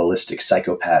cannibalistic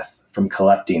psychopath from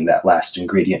collecting that last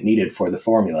ingredient needed for the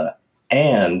formula,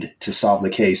 and to solve the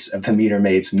case of the meter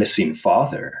maid's missing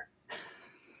father.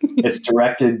 It's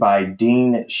directed by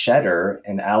Dean Shedder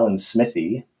and Alan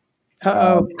Smithy.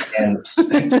 And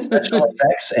special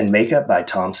effects and makeup by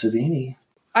Tom Savini.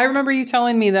 I remember you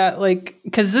telling me that, like,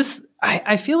 because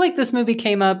I feel like this movie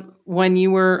came up when you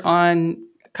were on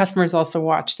Customers Also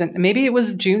Watched, and maybe it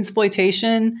was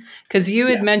Junesploitation, because you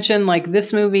had mentioned like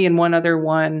this movie and one other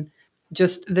one.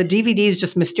 Just the DVDs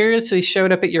just mysteriously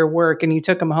showed up at your work, and you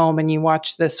took them home and you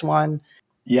watched this one.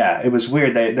 Yeah, it was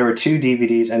weird. There were 2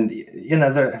 DVDs, and you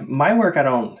know, my work.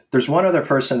 There's one other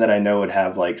person that I know would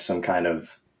have like some kind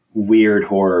of weird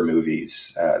horror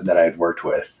movies that I had worked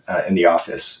with in the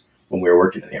office when we were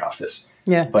working in the office.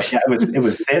 Yeah, but yeah, it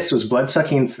was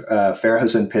Blood-Sucking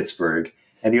Pharaohs in Pittsburgh,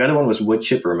 and the other one was Wood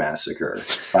Chipper Massacre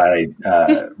by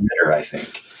Ritter, I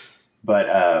think. But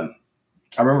I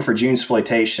remember for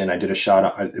Junesploitation, I did a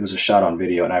shot. It was a shot on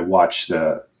video, and I watched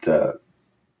the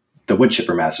Wood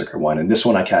Chipper Massacre one, and this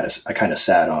one I kind of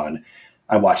sat on.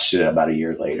 I watched it about a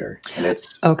year later, and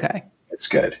it's okay. It's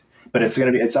good, but it's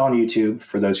on YouTube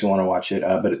for those who want to watch it.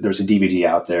 But there's a DVD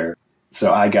out there,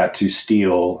 so I got to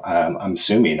steal. I'm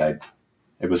assuming I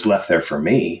It was left there for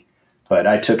me, but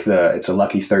I took it's a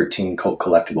Lucky 13 cult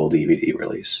collectible DVD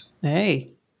release.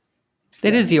 Hey,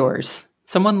 it is yours.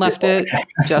 Someone left it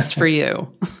just for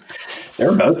you. They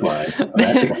were both mine.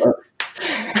 I took them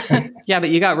both. Yeah, but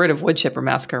you got rid of Wood Chipper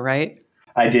Massacre, right?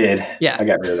 I did. Yeah. I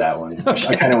got rid of that one. Okay.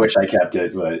 I kind of wish I kept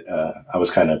it, but I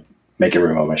was kind of making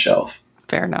room on my shelf.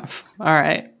 Fair enough. All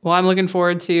right. Well, I'm looking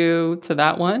forward to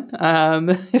that one.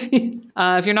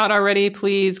 If you're not already,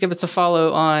 please give us a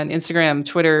follow on Instagram,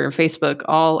 Twitter, Facebook,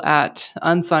 all at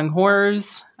Unsung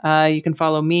Horrors. You can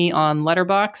follow me on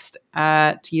Letterboxd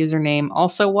at username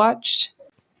Also Watched.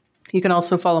 You can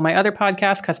also follow my other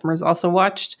podcast, Customers Also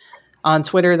Watched, on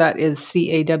Twitter. That is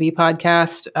CAW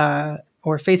Podcast,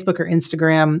 or Facebook or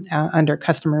Instagram under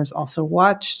Customers Also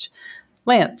Watched.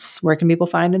 Lance, where can people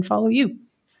find and follow you?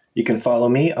 You can follow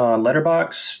me on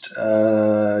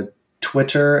Letterboxd,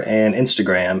 Twitter, and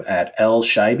Instagram at L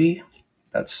Scheibe.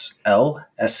 That's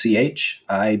LSCHIBI.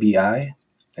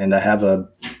 And I have a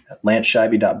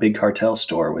lancescheibe.bigcartel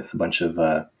store with a bunch of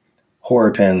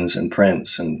horror pins and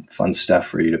prints and fun stuff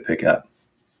for you to pick up.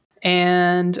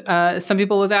 And some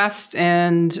people have asked,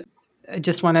 and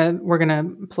we're going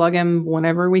to plug him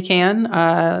whenever we can.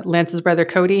 Lance's brother,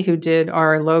 Cody, who did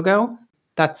our logo.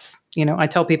 That's, I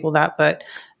tell people that, but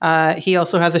he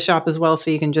also has a shop as well.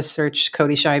 So you can just search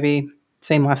Cody Scheibe,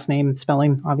 same last name,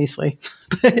 spelling, obviously.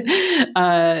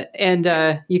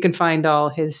 And you can find all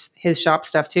his shop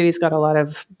stuff too. He's got a lot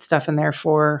of stuff in there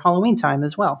for Halloween time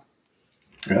as well.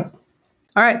 Yeah.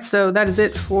 All right. So that is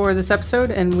it for this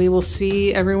episode. And we will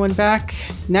see everyone back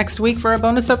next week for a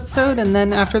bonus episode. And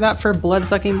then after that for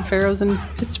Bloodsucking Pharaohs in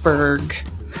Pittsburgh.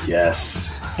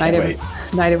 Yes. Night,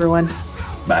 everyone.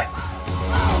 Bye.